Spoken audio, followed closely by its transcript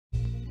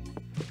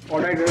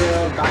Alright, we're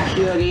back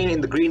here again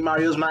in the Green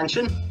Mario's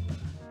mansion.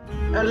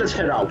 And let's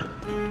head out.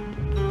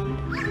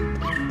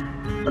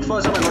 But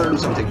first I'm gonna do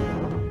something.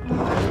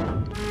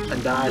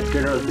 And that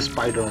get rid of the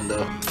spider on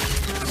the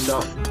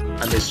stuff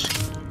I missed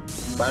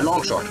by a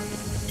long shot.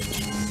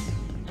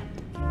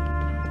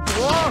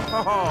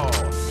 Whoa!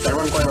 That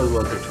one coin was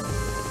worth it.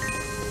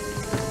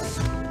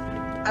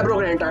 I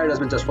broke an entire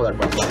dustbin just for that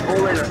one.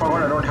 Oh wait, I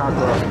forgot I don't have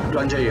the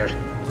plunger yet.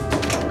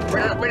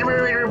 Wait,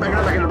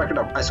 back it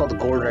up. I saw the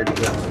gold right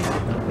there.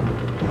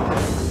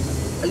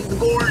 I need the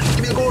gold!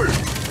 Give me the gold!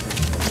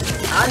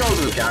 And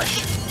also the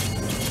cash.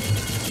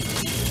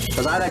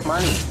 Because I like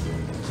money.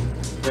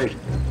 Wait.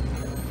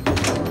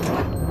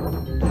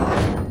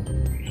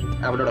 I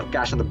have a lot of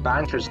cash in the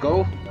bank, let's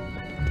go.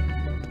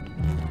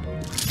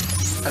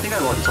 I think I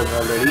got something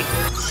already.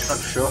 Not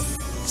sure.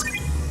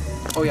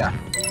 Oh yeah.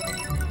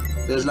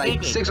 There's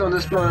like 6 on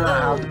this floor and I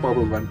have the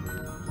purple one.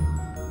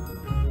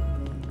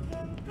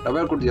 Now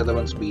where could the other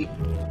ones be?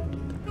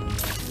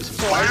 There's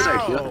some spiders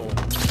right here.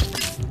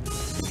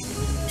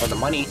 Or the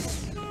money. Okay,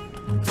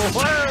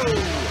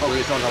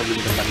 it's not how we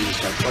need the money this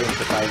time. Sorry,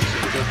 Mr. Time.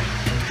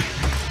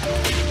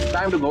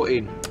 Time to go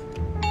in.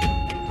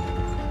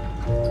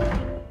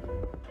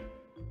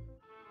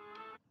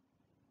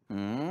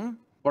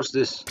 What's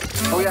this?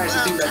 Oh yeah, it's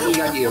the thing that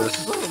Egan gave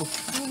us.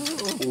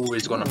 Ooh,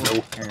 it's gonna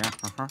blow.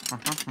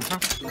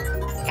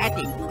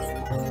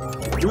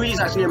 Luigi's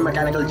actually a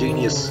mechanical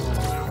genius.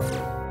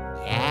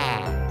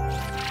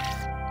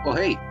 Yeah. Oh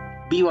hey,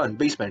 B1,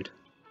 basement.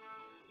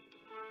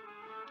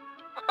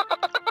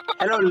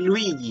 Hello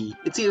Luigi,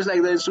 it seems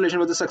like the installation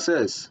was a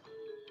success.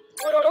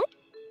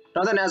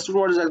 Now then, as to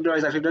what is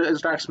actually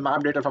extracts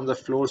map data from the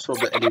floors from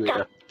the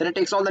elevator. Then it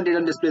takes all the data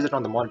and displays it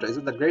on the monitor.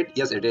 Isn't that great?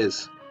 Yes, it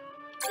is.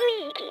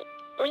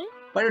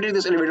 Why don't you take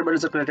this elevator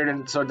buttons are connected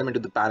and insert them into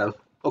the panel?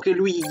 Okay,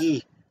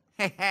 Luigi.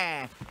 Oh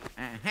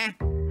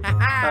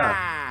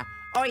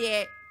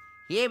yeah,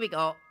 here we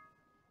go.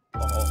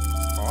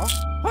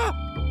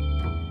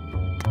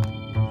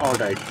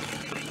 Alright.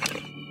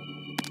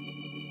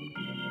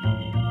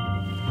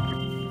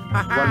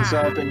 One's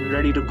up and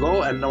ready to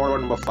go, and now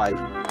number 5.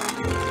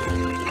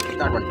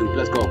 That one too,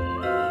 let's go.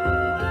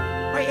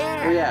 Oh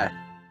yeah. Oh yeah.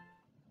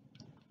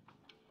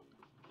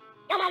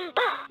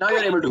 Now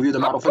you're able to view the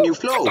map of a new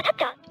flow.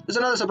 There's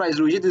another surprise,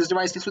 Luigi. This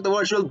device speaks with the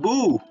virtual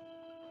boo.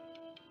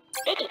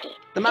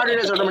 The map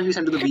data is automatically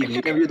sent to the VB.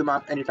 You can view the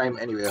map anytime,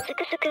 anywhere.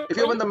 If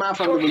you open the map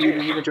from the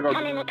VB, you can check out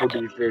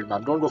the trade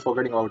map. Don't go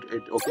forgetting about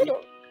it, okay?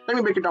 Let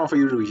me break it down for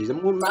you, Luigi. The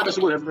map is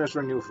super helpful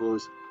for new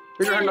flows.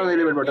 You should hand down the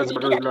elevator buttons,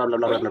 blah blah blah blah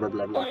blah blah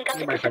blah blah.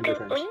 My friend, your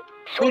friends.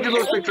 We need to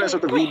go pictures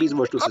of the VB's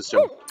virtual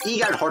system.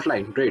 EGAD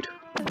hotline, great.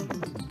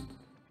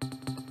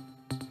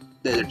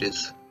 There it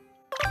is.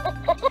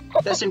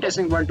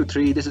 Testing 1 2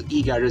 3. This is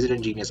EGAD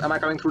Resident Genius. Am I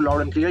coming through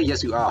loud and clear?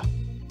 Yes, you are.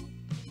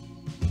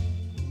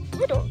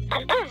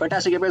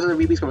 Fantastic, appears the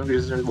VB's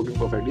communication is working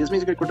perfectly. This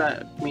means you can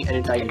contact me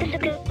anytime you need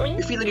to.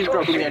 You feel the need to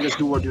talk to me and just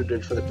do what you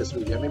did for the test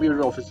video. Maybe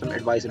you'll offer some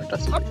advice in a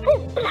tough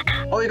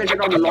situation. Or you can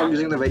check out the log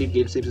using the very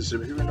game save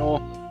system. If you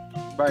know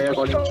by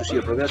according to see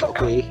your progress,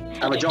 okay. I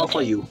have a job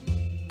for you.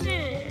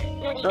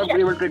 Not be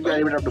able to take the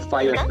elevator up to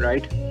 5F,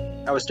 right?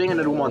 I was staying in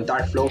a room on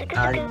that floor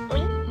and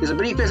there's a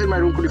briefcase in my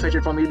room. Could you fetch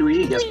it for me,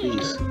 Luigi? Yes,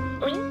 please.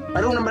 My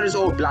room number is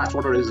blast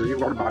water is. You've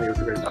got Mario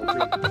figured it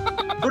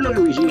out. Good luck,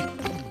 Luigi.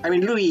 I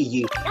mean,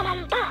 Luigi.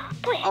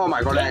 Oh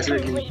my god, I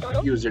accidentally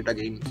used it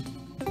again.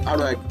 How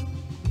do I...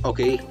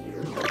 Okay.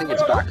 I think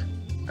it's back.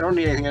 I don't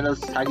need anything else.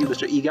 Thank you,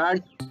 Mr.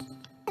 EGAD.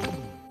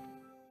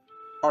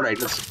 Alright,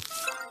 let's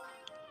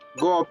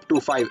go up to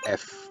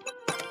 5F.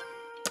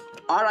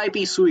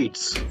 RIP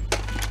Sweets.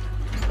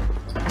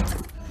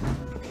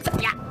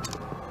 Yeah.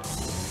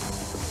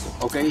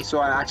 Okay, so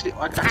I actually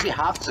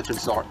have the suction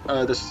sword.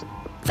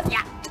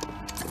 Yeah.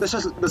 This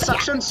is the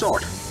suction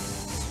sword.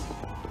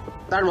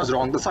 That was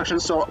wrong. The suction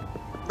sword.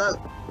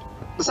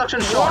 The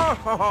suction sword.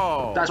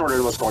 That's what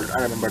it was called.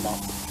 I remember now.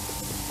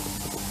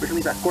 Which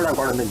means I could have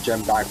gotten the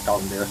gem back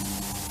down there.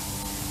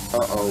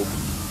 Uh-oh.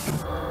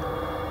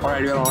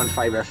 Alright, we're on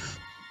 5F.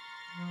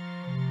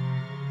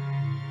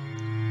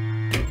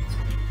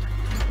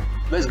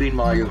 Where's Green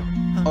Mario?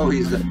 Oh,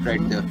 he's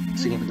right there,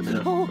 sitting in the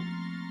middle.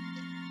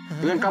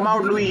 You can come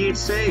out, Luigi, it's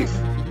safe.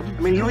 I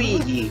mean,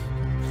 Luigi.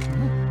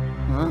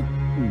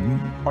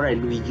 Alright,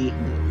 Luigi.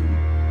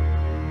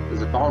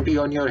 There's a bounty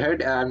on your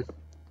head and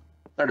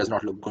that does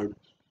not look good.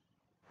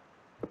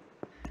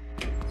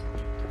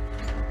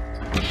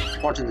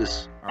 What's in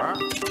this?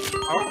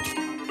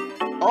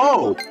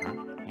 Oh!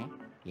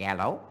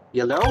 Yellow.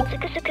 Yellow?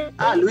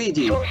 Ah,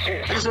 Luigi.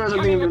 I just remember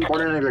something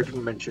important I'd like to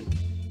mention.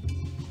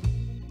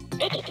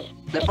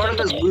 The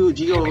product is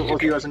Geo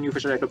offers a new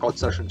feature I called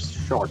Suction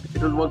Shot.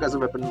 It will work as a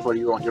weapon for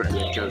you on your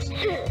adventures.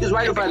 Use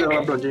wide to fire the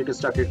rubber plunger, you can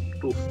stick it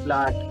to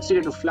flat and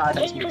smooth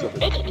surface.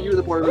 Use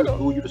the portable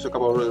glue you to suck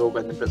up over the rope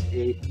and then press A.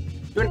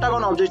 You can tug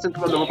on objects and the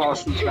power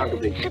to slam to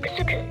break.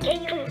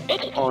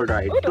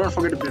 Alright, don't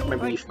forget to print my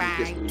brief.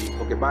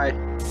 Okay, bye.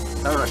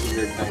 That was actually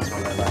really nice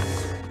one. Bye.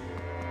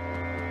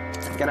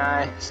 Can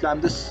I slam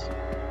this?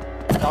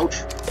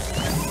 Ouch.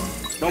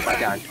 Nope, I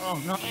can't.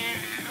 Oh no.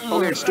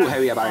 Okay, it's too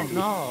heavy apparently.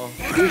 No.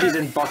 Luigi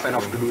isn't buff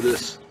enough to do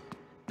this.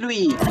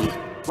 Luigi,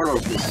 what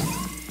about this?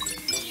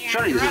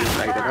 Surely this isn't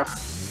light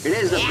enough. It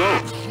is, let's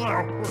go.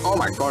 Oh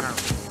my god.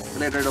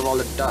 Get rid of all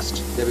the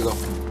dust. There we go.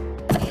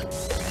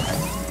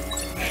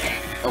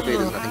 Okay,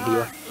 there's nothing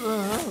here.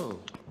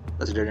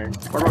 That's a dead end.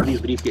 What about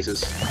these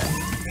briefcases?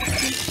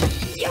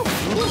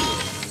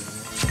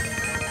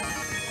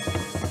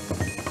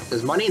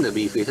 There's money in the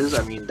briefcases.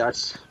 I mean,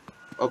 that's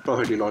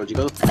perfectly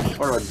logical.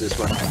 What about this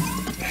one?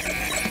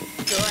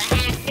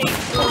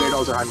 Okay, it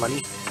also had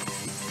money.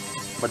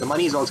 But the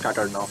money is all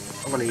scattered now.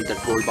 I'm gonna need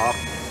that gold bar.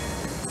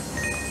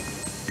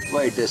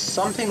 Wait, there's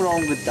something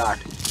wrong with that.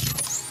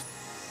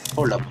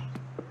 Hold up.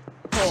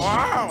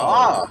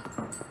 Ah!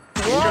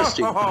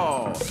 Interesting.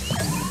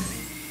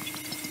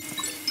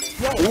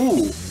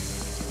 Ooh!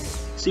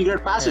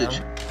 Secret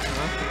passage.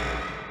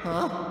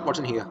 What's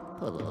in here?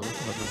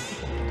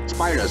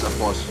 Spiders, of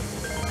course.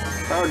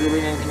 Why would there be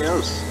anything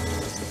else?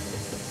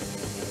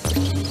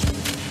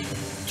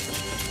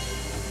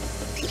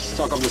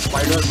 Stock up the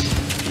spiders.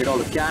 Get all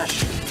the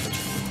cash.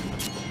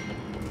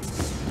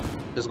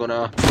 Just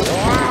gonna get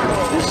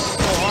this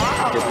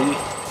debris.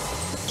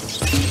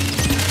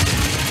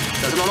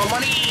 That's a lot of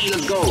money.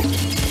 Let's go.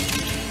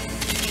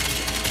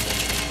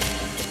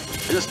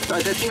 I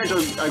think I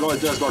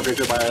just got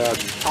richer by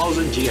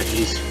 1000 G at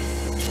least.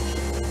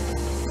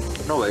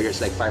 No way,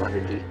 it's like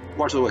 500 G.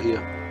 What's over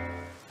here?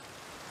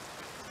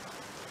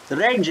 The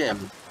red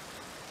gem.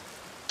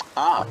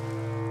 Ah,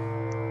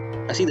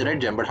 I see the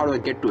red gem, but how do I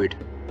get to it?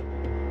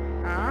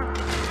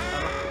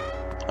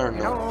 I don't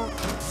know.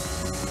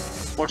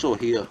 What's over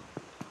here?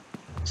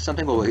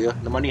 Something over here.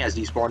 The money has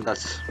despawned.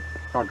 That's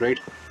not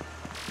great.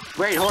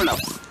 Wait, hold up.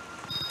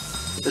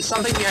 There's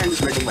something behind this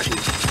vending machine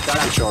that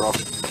I'm sure of.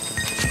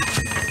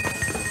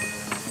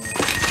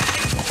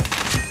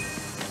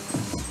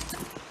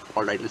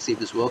 Alright, let's see if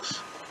this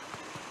works.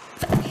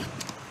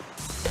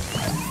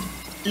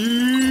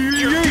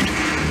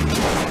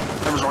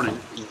 That was not an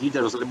eat,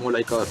 that was more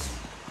like a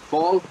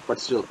fall, but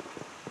still.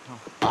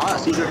 Ah,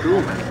 secret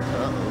room.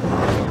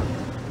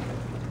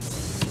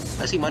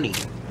 I see money.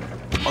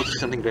 Also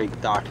something like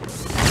that.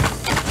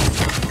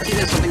 I see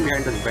there's something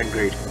behind the vent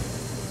grate.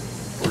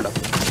 Hold up.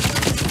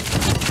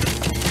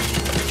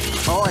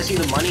 Oh, I see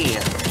the money.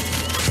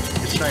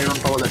 It's right on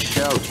top of the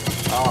shelf.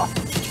 Ah.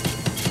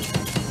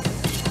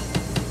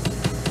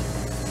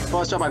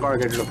 First up, I gotta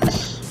get rid of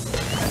this.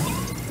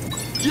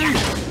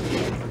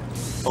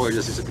 Oh, it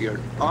just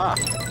disappeared. Ah!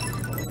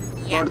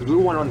 Got the blue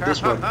one on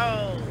this one.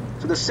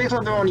 So there's 6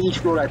 of them on each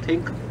floor, I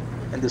think.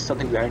 And there's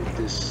something behind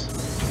this.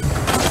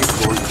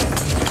 Gold.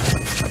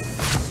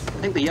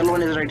 I think the yellow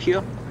one is right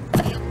here.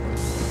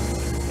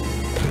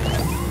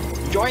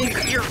 Join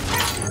here!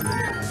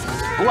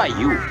 Who are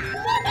you?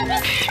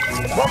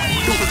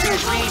 250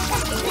 HP!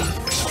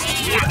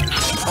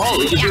 Oh,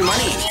 we give you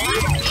money!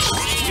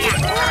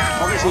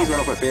 Obviously he's one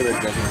of my favorites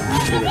then.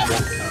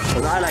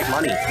 Because I like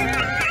money.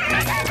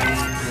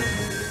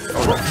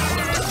 Oh, look.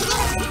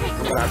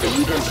 I'm gonna have to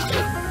eat him.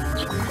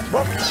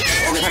 Okay,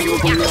 thank you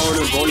for putting me over to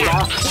the gold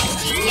bar.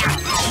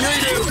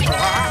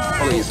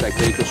 Okay, he's like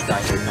very close to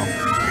dying right now.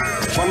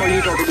 One more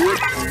eat or to do it.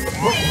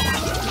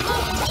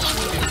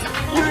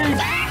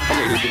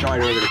 Okay, he did not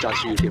really get a chance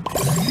to eat him.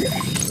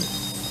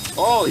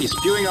 Oh, he's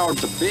spewing out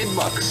the big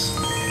bucks.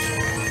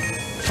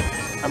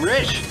 I'm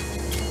rich.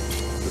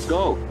 Let's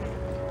go.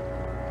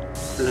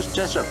 There's a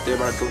chest up there,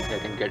 but I don't think I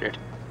can get it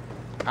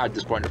at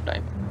this point of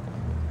time.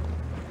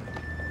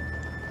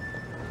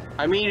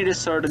 I mean, it is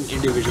certain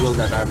individual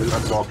that I will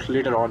unlock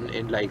later on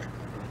in like,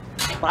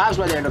 perhaps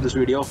by the end of this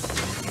video.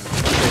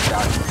 Like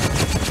that.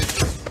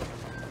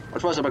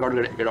 But first up, I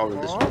gotta get out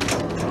of this one.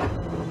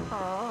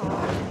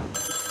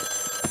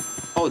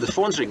 Oh, the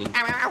phone's ringing.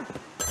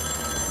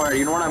 Alright,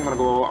 you know what? I'm gonna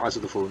go answer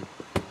the phone.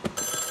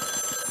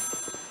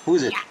 Who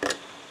is it?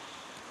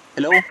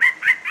 Hello?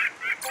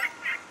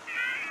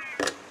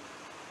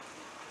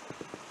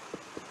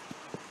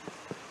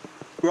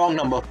 Wrong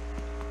number.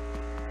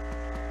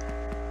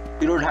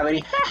 You don't have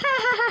any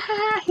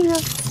here.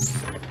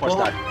 What's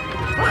that?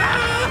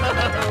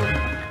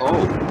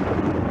 Oh.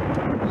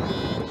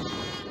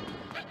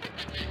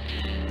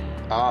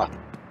 Ah.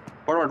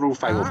 What about room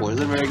 504? Is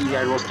it where the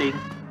guy was staying?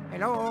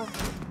 Hello.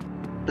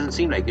 Doesn't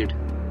seem like it.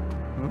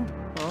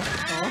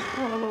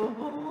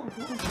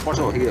 What's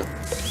over here?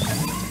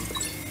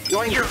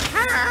 Join here.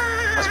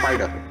 A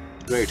spider.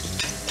 Great.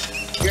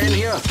 Get in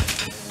here.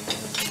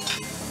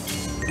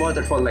 What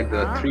that for like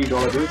the $3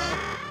 bills?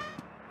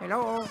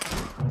 Hello.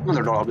 Not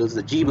the dollar bills,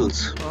 the G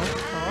bills.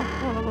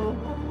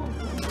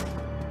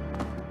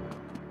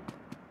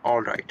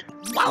 Alright.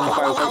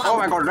 Oh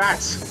my god,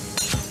 rats!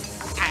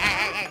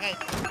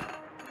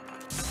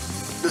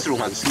 This room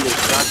has a serious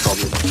rat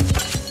problem.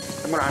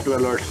 I'm gonna have to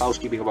alert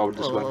housekeeping about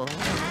this one.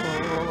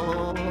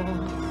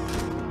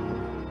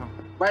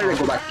 Why did I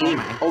go back in?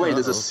 Oh wait,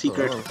 there's a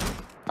secret.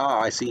 Ah,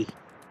 I see.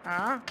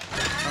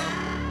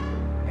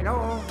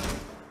 Hello.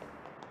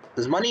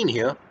 There's money in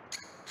here,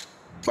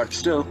 but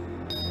still.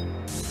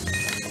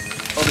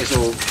 Okay,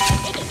 so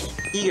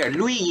Egad,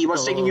 Luigi,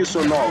 what's taking you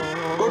so long?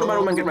 Go to my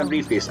room and get my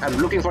briefcase. I'm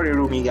looking for your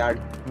room,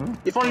 Egad.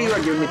 If only you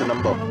had given me the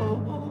number.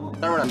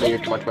 That would have made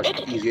it much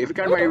easier. If you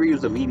can't mind, we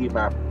use the VB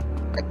map.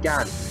 I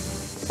can.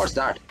 What's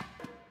that?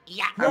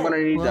 Yeah. I'm gonna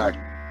need that.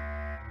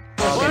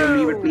 Can you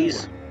leave it,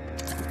 please?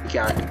 You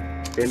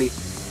can't. Really?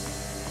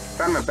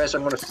 Trying my best.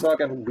 I'm gonna suck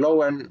and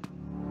glow and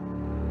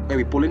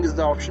maybe pulling is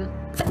the option.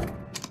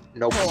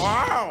 Nope.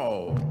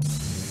 Wow.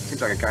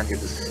 Seems like I can't get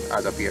this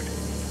as of yet.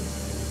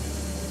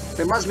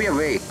 There must be a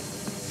way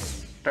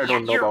that I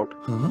don't know about.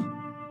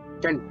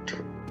 Can't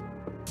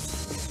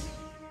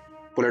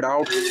pull it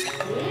out.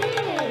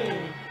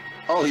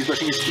 Oh, he's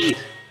brushing his teeth.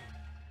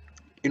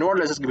 You know what?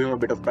 Let's just give him a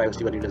bit of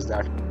privacy while he does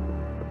that.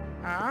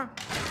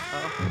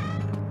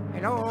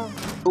 Hello.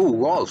 Ooh,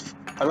 golf.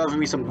 I love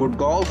me some good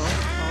golf,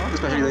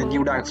 especially the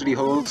new density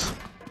holes.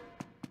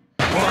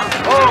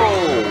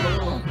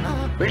 Oh!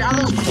 Wait, are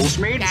those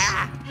Ghostmates?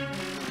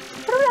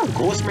 What are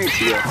Ghostmates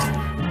here?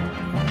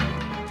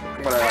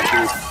 I'm gonna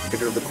actually get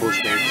rid of the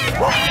Ghostmates.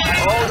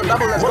 Oh, the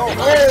double, let's go!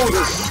 Oh,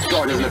 this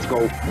gorgeous, let's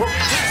go!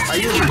 I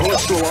use the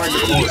ghost to avoid the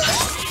ghost.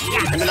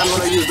 And then I'm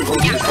gonna use the ghost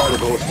to destroy the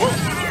ghost.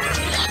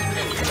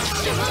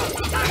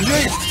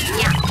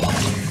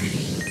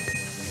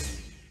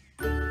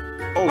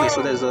 Okay,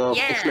 so there's a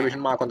exclamation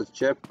mark on the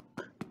check.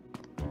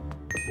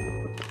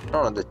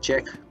 Not on the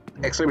check.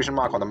 Exclamation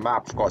mark on the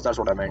map, of course, that's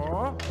what I meant.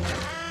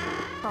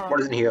 What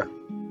is in here?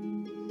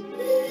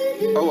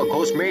 Oh, a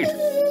ghost maid.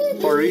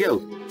 For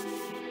real.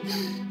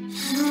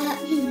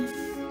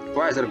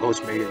 Why is there a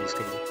ghost maid in this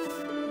game?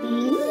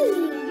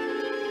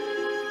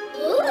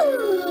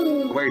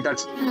 Wait,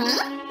 that's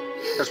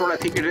what I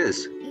think it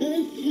is.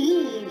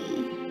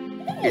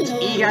 It's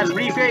Egad's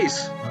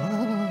briefcase.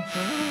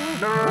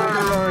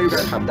 No, you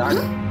can't have that.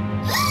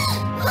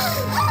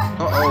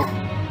 Uh-oh.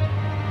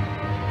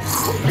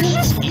 Did she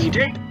just eat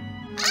it?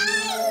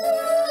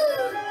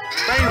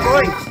 Where are you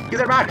going? Give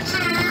that back!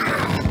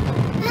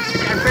 It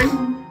can't fit!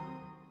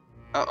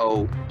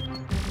 Uh-oh.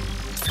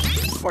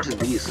 What is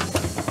these?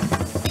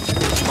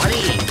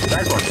 Money!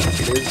 That's what it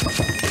is.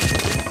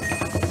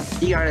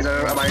 Egad is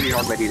apparently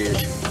not very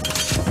rich.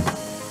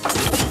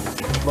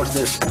 What's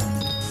this?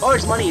 Oh,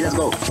 it's money! Let's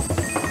go!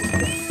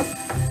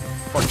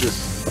 What's this?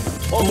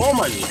 Oh, more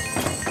money!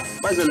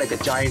 Why is there like a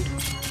giant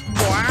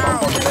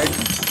bump on the head?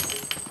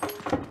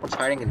 What's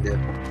hiding in there?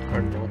 I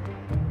don't know.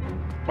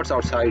 What's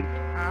outside?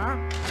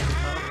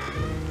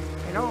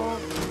 Hello.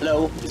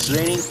 Hello, it's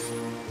raining.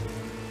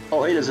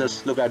 Oh, hey, let's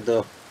just look at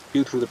the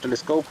view through the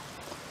telescope.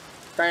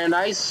 Kinda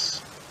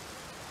nice.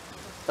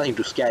 Nothing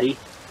too scary.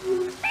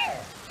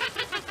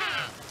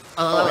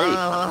 Oh, hey.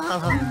 Oh,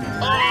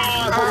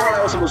 I forgot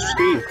I was supposed to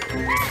scream.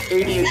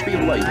 80 HP,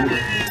 who are you?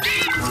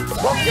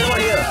 Get over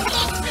here!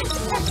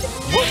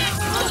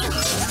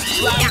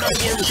 Slam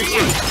again, 60.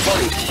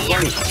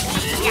 40.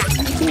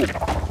 Ooh.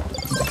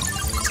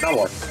 Now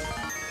what?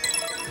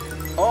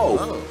 Oh!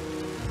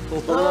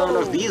 One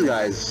of these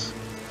guys.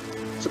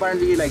 So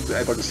apparently, like,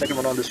 I got the second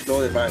one on this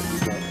floor, then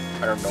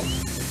I don't know.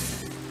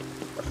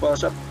 But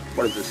first up,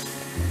 what is this?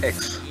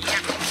 X.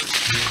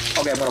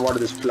 Okay, I'm gonna water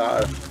this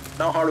flower.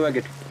 Now how do I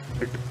get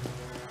it?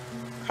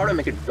 How do I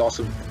make it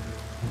blossom?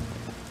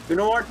 You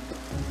know what?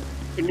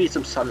 It needs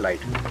some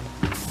sunlight.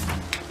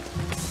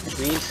 Which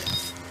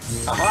means...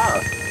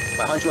 Aha!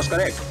 My hunch was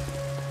correct.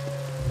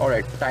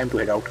 Alright, time to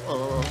head out.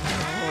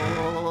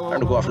 Time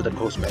to go after that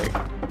ghost Mary.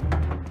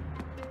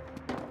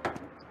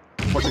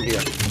 What's in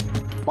here?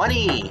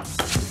 Money!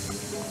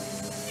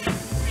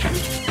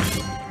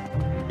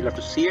 You'll have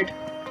to see it.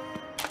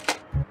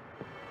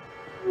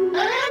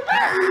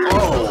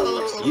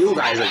 Oh, it's you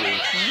guys again.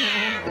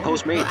 The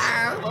ghost maids.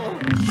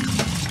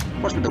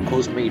 What's with the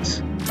ghost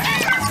maids? Oh,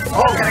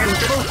 can I get the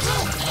triple?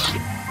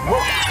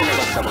 Oh, I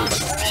got the double, but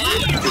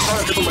it's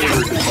not a triple, but you're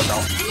doing for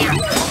now.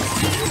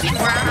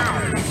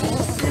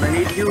 I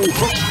need you.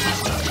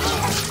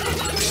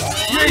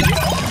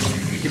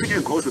 Defeated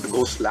a ghost with a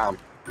ghost slam.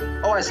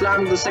 Oh, I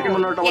slammed the second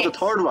one on top of the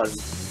third one.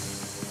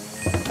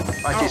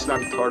 I actually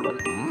slammed the third one.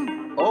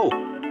 Oh.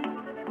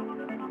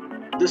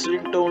 This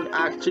ringtone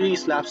actually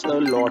slaps a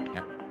lot.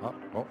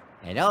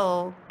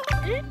 Hello.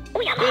 Hey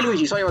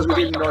Luigi, sorry I was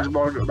busy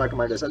back to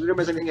my desk. I was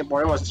doing something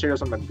important. I was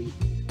serious on my beat.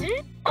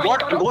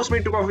 What? Ghost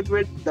made took off with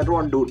it? That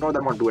won't do. No,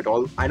 that won't do at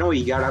all. I know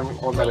Egad, I'm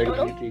on my way to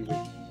retrieve it.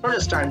 Don't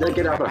just stand there,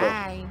 get after her.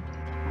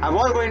 I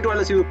was going to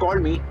unless you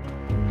called me.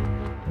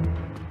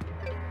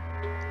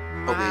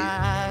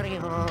 Okay.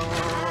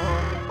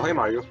 Oh, hey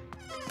Mario.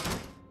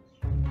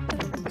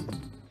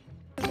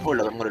 Hold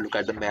up, I'm gonna look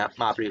at the map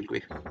real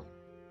quick.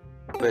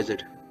 Where is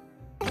it?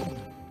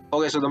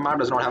 Okay, so the map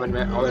does not have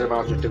where my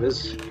objective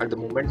is at the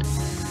moment.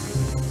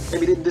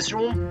 Maybe in this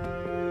room?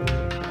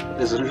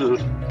 There's a little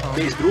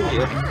base room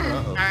here.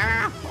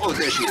 Oh,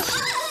 there she is.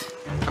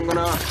 I'm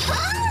gonna...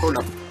 Hold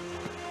up.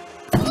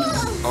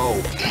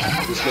 Oh,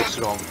 this looks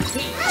wrong.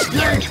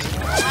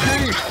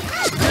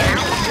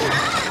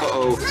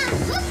 Uh-oh.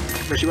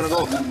 Where's she gonna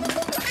go?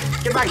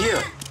 Get back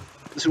here!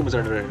 This room is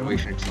under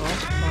renovation, it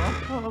seems.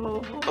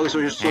 Okay,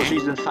 so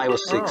she's in 5 or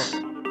 6.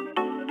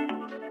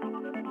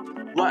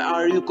 Why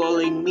are you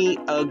calling me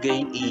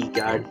again,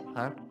 E-Guard?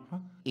 Huh?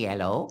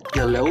 Hello?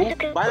 Hello?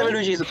 By the way,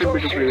 Luigi is a simple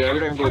to preview.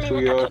 Every time you go through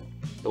your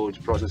loads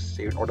process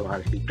saved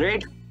automatically.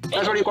 Great!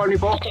 That's what you called me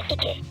for?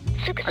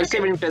 I'll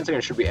save it in 10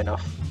 seconds should be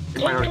enough.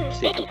 It might not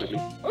save too quickly.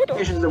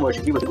 Patience is the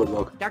virtue. Keep up the good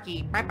work.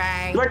 Ducky,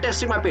 bye-bye. You are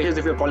testing my patience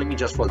if you're calling me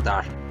just for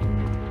that.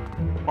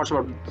 What's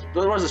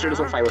the status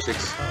of 5 or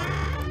 6?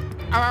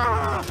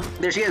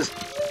 There she is!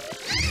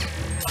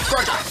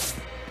 Gotcha!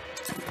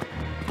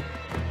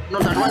 No,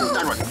 that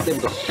one. There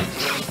we go.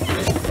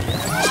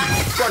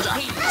 Gotcha!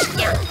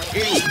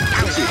 Hey!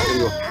 There we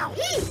go.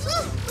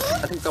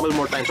 I think a couple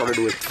more times I ought to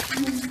do it.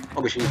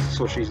 Okay,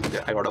 she's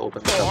there. I gotta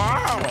open this up.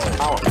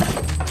 How?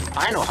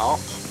 I know how.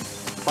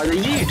 By the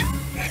yeet!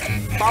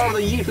 Power of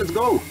the yeet, let's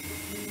go!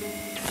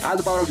 I have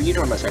the power of the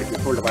yeet on my side.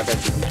 Hold up, I can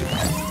do it.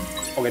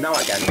 Okay, now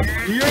I can.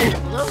 Yeet!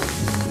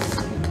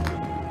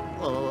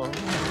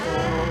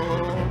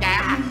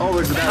 Oh,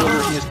 it's the guy who's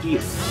brushing his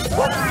teeth.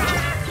 What?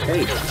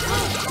 Hey.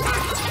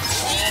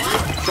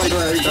 Sorry to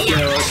interrupt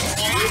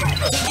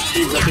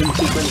your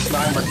sequence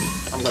plan, but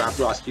I'm gonna have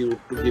to ask you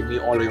to give me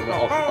all of your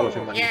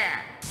money.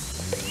 Yeah.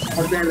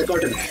 What's behind the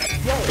curtain?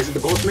 Is it the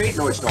ghost maid?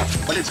 No, it's not.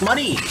 But it's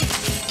money!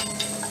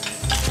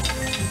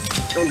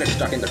 Don't get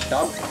stuck in the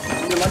tub.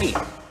 Give me the money.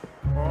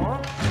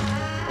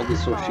 Okay,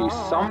 so she's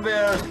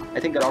somewhere, I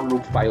think around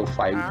room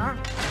 505.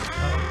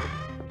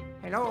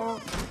 Hello?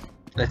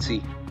 Let's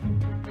see.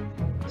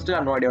 Still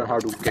have no idea on how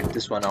to get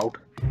this one out.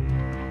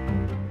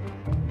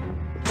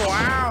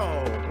 Wow!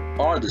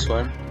 Or this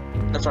one.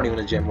 That's not even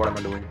a gem. What am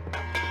I doing?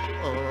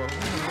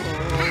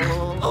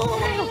 Oh,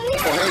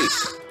 hey!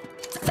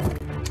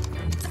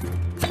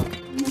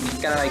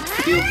 Can I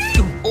hit you?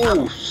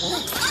 Oh!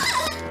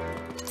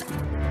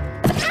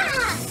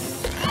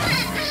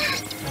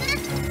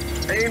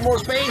 I need more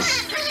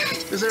space!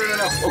 Is there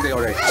enough? Okay,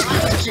 alright.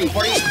 Let's see,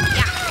 40!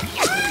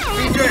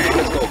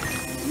 Let's go!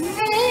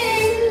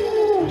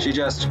 She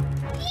just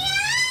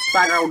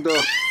spat out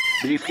the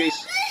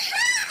briefcase.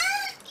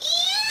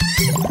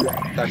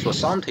 That was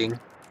something. We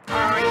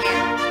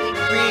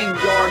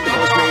got the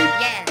ghost maid.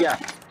 Yeah.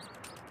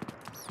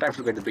 Time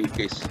to get the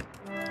briefcase.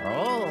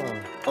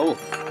 Oh.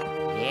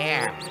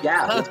 Yeah.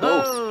 Yeah, let's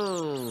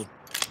go.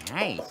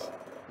 Nice.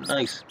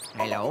 Nice.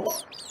 Hello?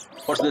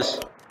 What's this?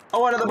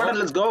 Oh, another button,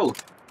 let's go.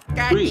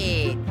 Got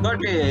it. Got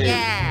it.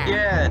 Yeah.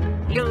 Yeah.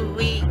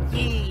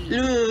 Luigi.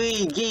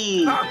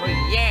 Luigi. Oh,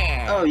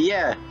 yeah. Oh,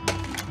 yeah.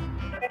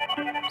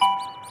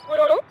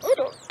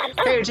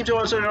 Hey, it seems to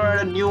also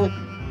a new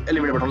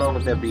elevator button along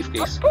with their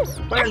briefcase.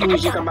 Why don't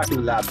Luigi come back to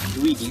the lab?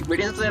 Luigi, wait,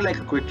 isn't there like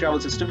a quick travel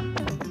system?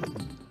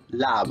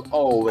 Lab.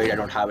 Oh, wait, I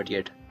don't have it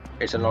yet.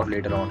 It's unlocked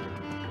later on.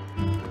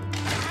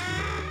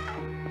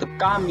 The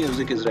calm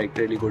music is like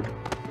really good.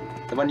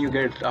 The one you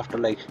get after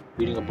like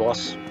beating a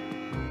boss.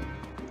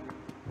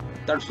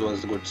 That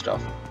was the good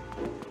stuff.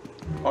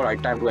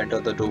 Alright, time to enter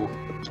the door.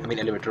 I mean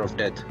elevator of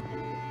death.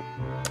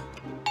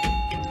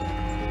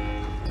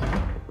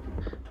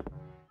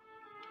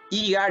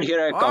 And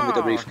here I come with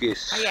the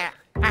briefcase. Oh, yeah.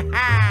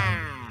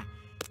 Ha-ha.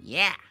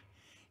 Yeah.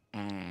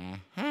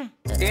 Uh-huh.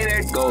 Here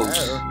it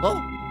goes.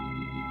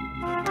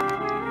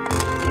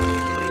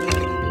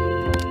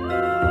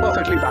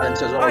 Perfectly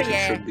balanced as always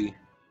it should be.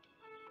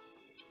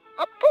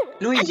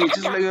 Luigi, it's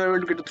just like you're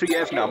able to get to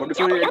 3F now, but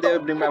before you get there,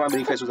 bring back my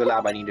briefcase to the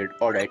lab I needed.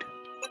 Alright.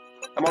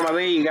 I'm on my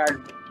way, you got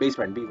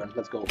basement B1,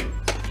 let's go.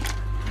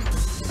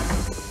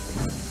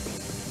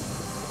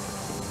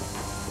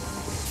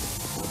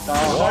 How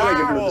do I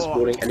get into this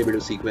boring elevator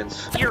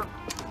sequence?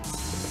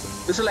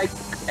 This is like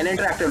an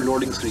interactive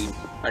loading screen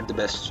at the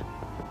best.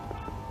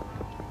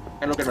 I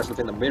can look at myself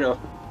in the mirror.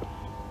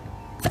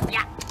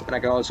 And I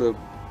can also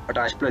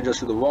attach pledges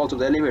to the walls of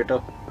the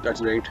elevator.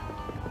 That's great.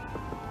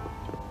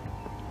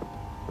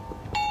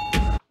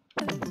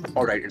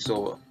 Alright, it's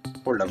over.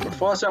 Hold up, but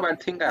first up I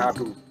think I have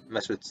to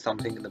mess with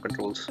something in the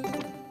controls.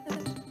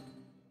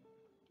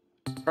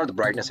 Not the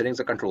brightness settings,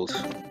 the controls.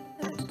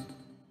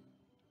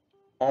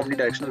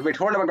 Omnidirectional. Wait,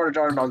 hold up, I gotta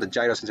turn down the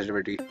gyro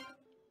sensitivity.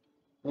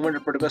 Movement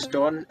of particles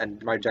turn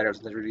and my gyro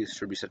sensitivity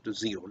should be set to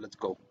 0. Let's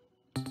go.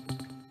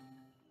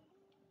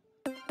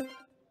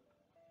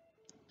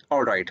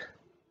 Alright.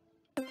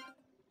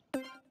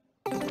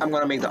 I'm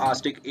gonna make the R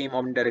stick aim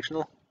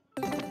omnidirectional.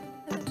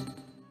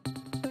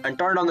 And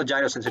turn down the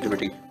gyro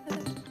sensitivity.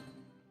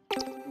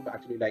 To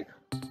actually like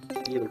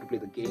be able to play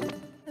the game.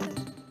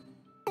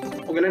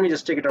 Okay, let me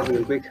just take it out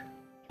real quick.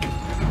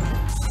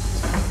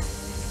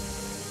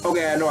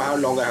 Okay, I know how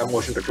long I have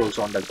motion controls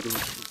on that thing.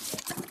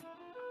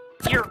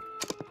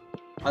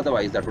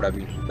 Otherwise, that would have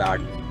been bad.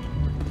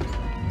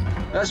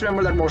 Let's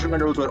remember that motion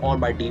controls were on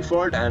by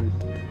default and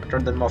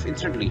turn them off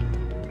instantly.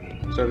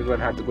 So everyone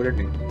had the good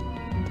ending.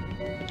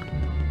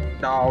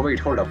 Now, wait,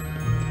 hold up.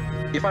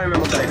 If I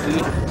remember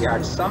correctly, we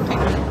had something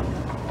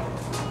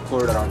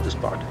good around this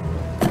part.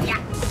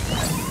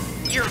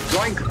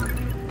 Joink!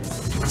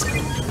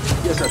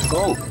 Yes, let's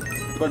go.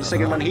 Got the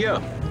second one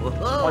here.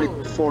 Only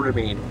 4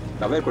 remain.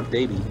 Now where could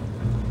they be?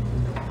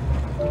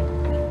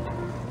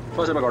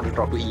 First up I got to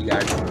talk to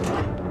E-Guard.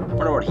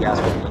 Wonder what he has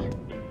for me.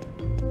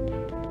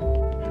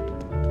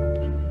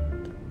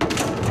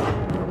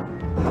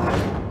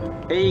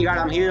 Hey, God,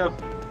 I'm here.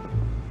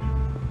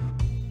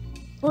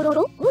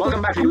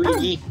 Welcome back to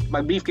Luigi. My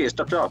briefcase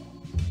tucked up.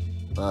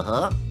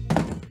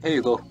 Here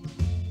you go.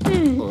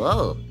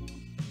 Whoa.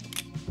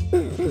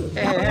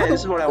 Hey,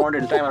 this is what I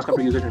wanted. Time has come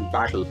to use it in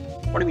battle.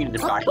 What do you mean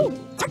in battle?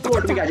 I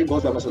want to be catching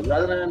ghosts by myself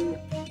rather than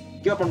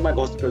give up on my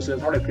ghost person.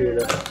 I thought I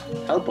created a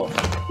helper.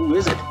 Who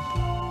is it?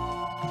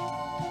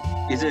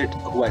 Is it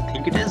who I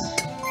think it is?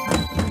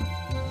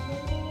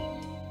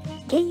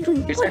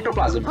 It's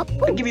ectoplasm.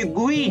 I give you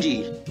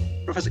Guigi.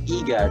 Professor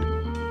Egad.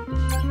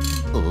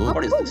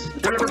 What is this?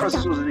 The development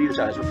process was a real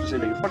challenge for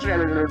facility. Fortunately, I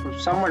learned from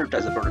someone to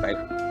test the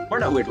prototype.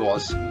 Wonder who it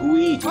was.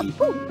 Guigi.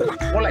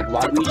 More like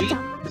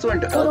Waluigi. It's going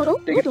to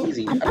help. Take it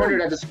easy. I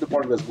wondered that this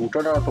report was good.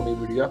 Turn around for me,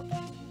 video.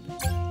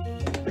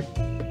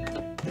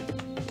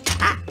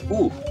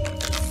 Ooh.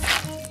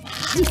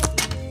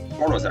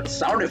 What was that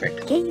sound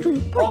effect?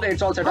 Okay,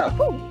 it's all set up.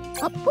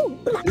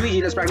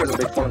 Luigi, let's practice a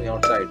bit. Follow me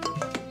outside.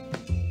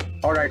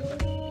 Alright.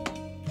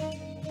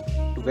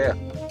 To where?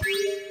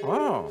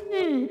 Oh.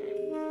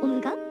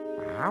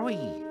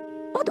 Wowie.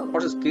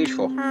 What's this cage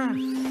for?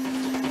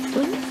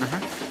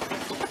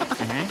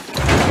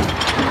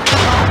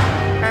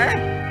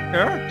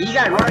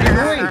 Egad, what are you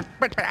doing?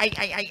 But I.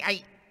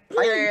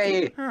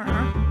 Hey.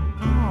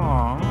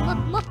 Oh.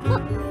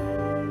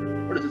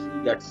 What is this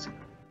Egad?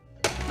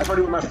 I thought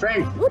you were my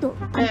friend.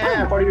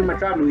 Yeah, I thought you were my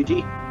trap,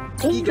 Luigi.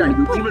 Egad,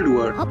 you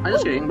evildoer. I'm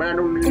just kidding, but I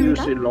don't need you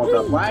to stay long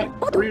enough. Why?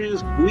 Why don't you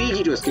use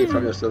Luigi to escape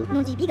from yourself?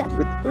 With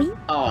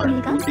R.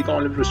 You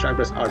call him to strike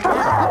press R.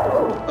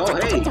 Oh,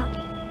 hey.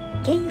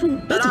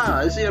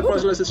 Ta-da! This is your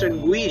personal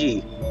assistant,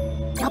 Luigi.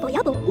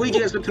 Luigi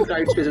has been through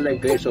tight spaces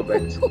like great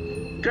serpents.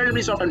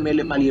 Incredibly soft and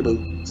malleable.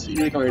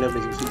 You recommend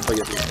amazing scene for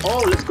your face.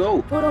 Oh, let's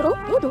go!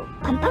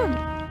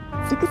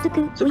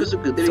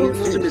 Suku, there is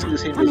also basically the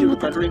same place.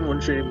 Controlling one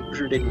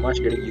should take much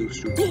getting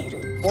used to.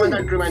 Oh, and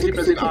that reminds me,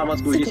 pressing R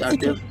once Luigi is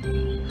active.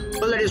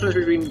 Well, that is switch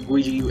between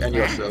Luigi and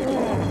yourself.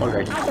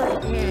 Alright.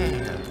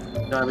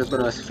 Now I'm just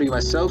gonna free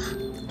myself.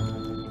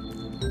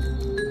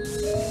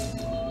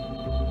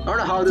 I don't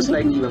know how this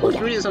like even works.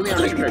 Luigi is something I'd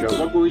like to try out.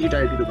 What Luigi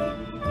tried to do?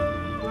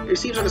 It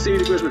seems like a silly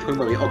request with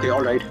humor. Okay,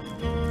 alright.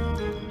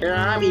 Here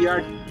I am,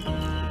 Egad.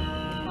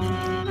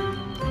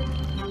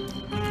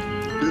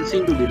 Doesn't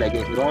seem to be like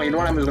anything wrong. You know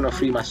what? I'm just gonna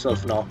free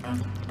myself now.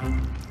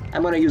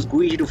 I'm gonna use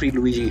Luigi to free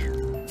Luigi.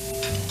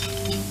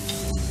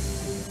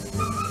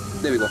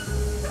 There we go.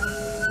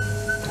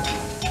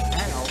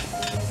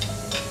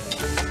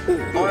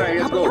 Alright,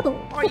 let's go.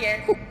 Oh yeah.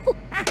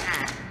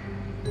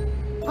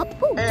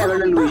 Hey, well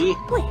done, Luigi.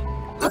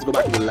 Let's go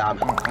back to the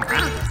lab.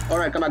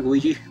 Alright, come back,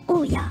 Luigi.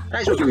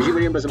 Nice work, Luigi.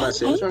 Very impressive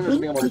myself. That's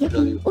something I wanted to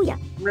tell you. I'm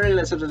really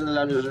less substance in the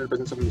lab is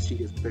represent some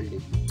mysterious ability.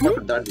 What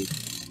could that be?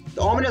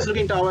 The ominous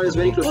looking tower is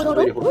very close to the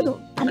very holy.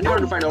 And you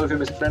want to find all of your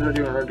missing friends, but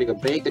you want to take a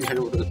break, then head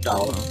over to the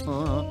tower.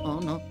 Oh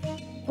no.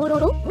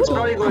 It's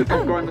probably going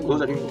to go and goes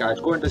that you can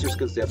catch. Go and test your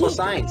skills there. For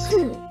science.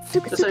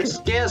 Just like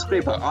scare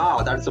scraper.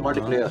 Ah, that's the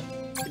multiplayer.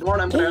 You know what?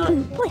 I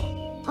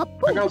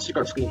can also check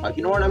out Screen Park.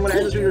 You know what? I'm gonna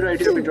end this video right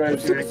here.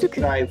 Drive.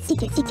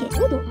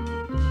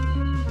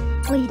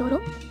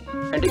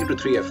 And take it to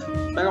 3F.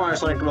 Mega Man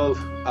Sonic 12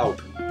 out.